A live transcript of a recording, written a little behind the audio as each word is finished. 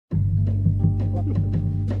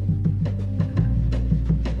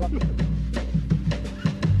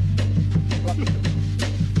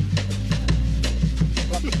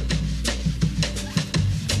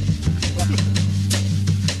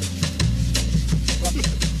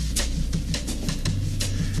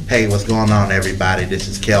Hey, what's going on, everybody? This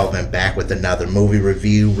is Kelvin back with another movie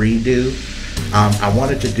review redo. I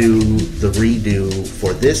wanted to do the redo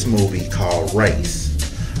for this movie called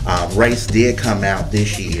Race. Race did come out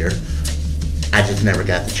this year. I just never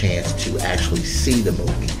got the chance to actually see the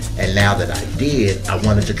movie. And now that I did, I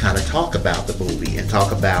wanted to kind of talk about the movie and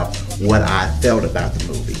talk about what I felt about the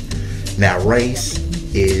movie. Now, Race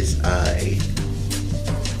is a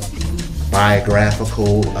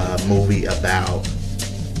biographical movie about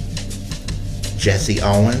Jesse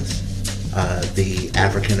Owens, the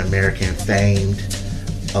African-American famed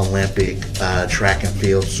Olympic track and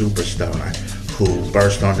field superstar who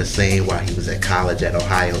burst on the scene while he was at college at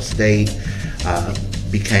Ohio State,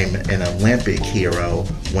 became an Olympic hero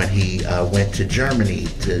when he went to Germany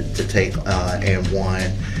to take and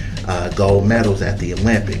won gold medals at the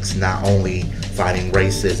Olympics, not only fighting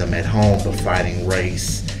racism at home, but fighting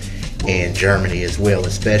race in Germany as well,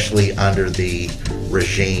 especially under the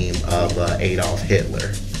regime of Adolf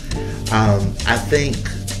Hitler. I think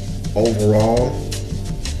overall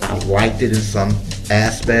I liked it in some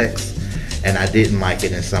aspects and I didn't like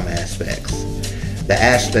it in some aspects. The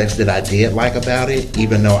aspects that I did like about it,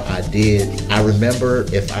 even though I remember,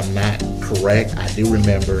 if I'm not correct, I do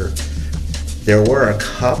remember there were a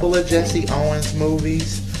couple of Jesse Owens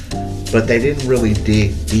movies, but they didn't really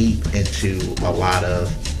dig deep into a lot of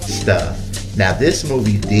stuff. Now this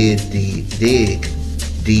movie did dig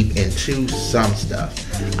deep into some stuff.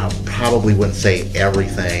 I probably wouldn't say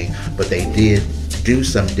everything, but they did do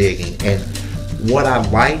some digging. And what I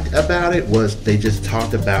liked about it was they just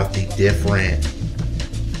talked about the different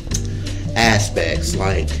aspects.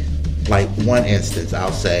 Like one instance,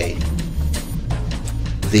 I'll say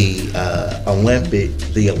the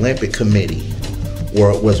Olympic Committee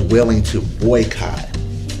was willing to boycott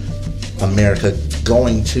America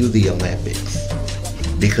going to the Olympics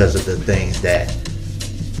because of the things that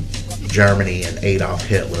Germany and Adolf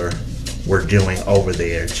Hitler were doing over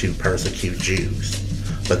there to persecute Jews.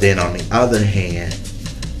 But then on the other hand,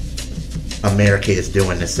 America is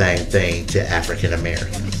doing the same thing to African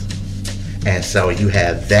Americans. And so you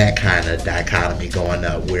have that kind of dichotomy going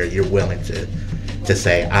up where you're willing to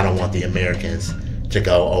say, I don't want the Americans to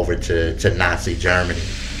go over to Nazi Germany.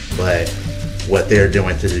 But what they're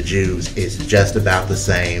doing to the Jews is just about the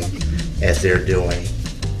same as they're doing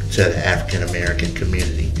to the African American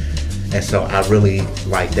community. And so I really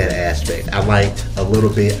liked that aspect. I liked a little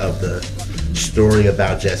bit of the story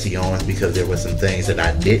about Jesse Owens because there were some things that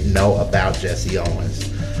I didn't know about Jesse Owens.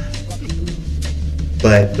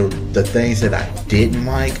 But the things that I didn't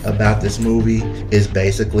like about this movie is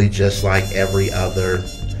basically just like every other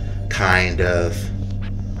kind of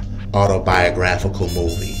autobiographical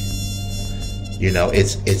movie. You know,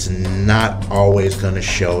 it's not always going to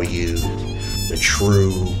show you the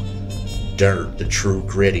true dirt, the true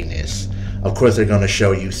grittiness. Of course, they're going to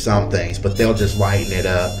show you some things, but they'll just lighten it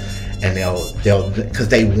up, and they'll because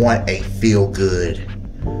they want a feel-good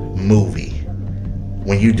movie.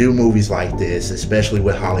 When you do movies like this, especially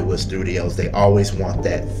with Hollywood studios, they always want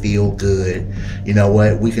that feel good. You know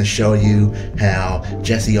what? We can show you how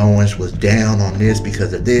Jesse Owens was down on this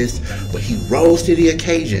because of this, but he rose to the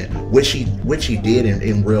occasion, which he did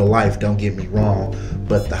in real life, don't get me wrong.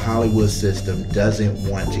 But the Hollywood system doesn't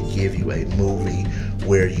want to give you a movie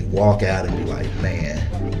where you walk out and be like, man,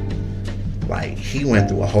 like he went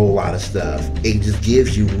through a whole lot of stuff. It just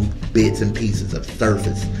gives you bits and pieces of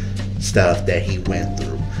surface stuff that he went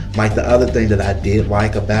through. Like the other thing that I did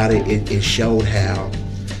like about it showed how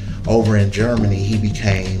over in Germany he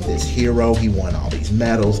became this hero. He won all these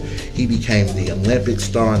medals. He became the Olympic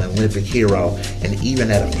star and Olympic hero. And even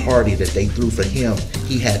at a party that they threw for him,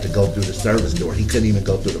 he had to go through the service door. He couldn't even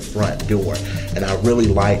go through the front door. And I really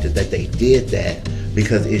liked it that they did that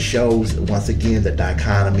because it shows once again the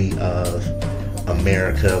dichotomy of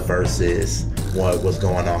America versus what was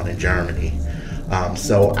going on in Germany.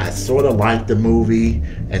 So I sort of liked the movie,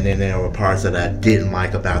 and then there were parts that I didn't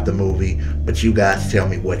like about the movie. But you guys tell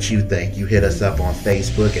me what you think. You hit us up on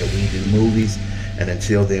Facebook at We Do Movies. And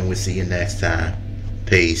until then, we'll see you next time.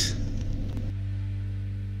 Peace.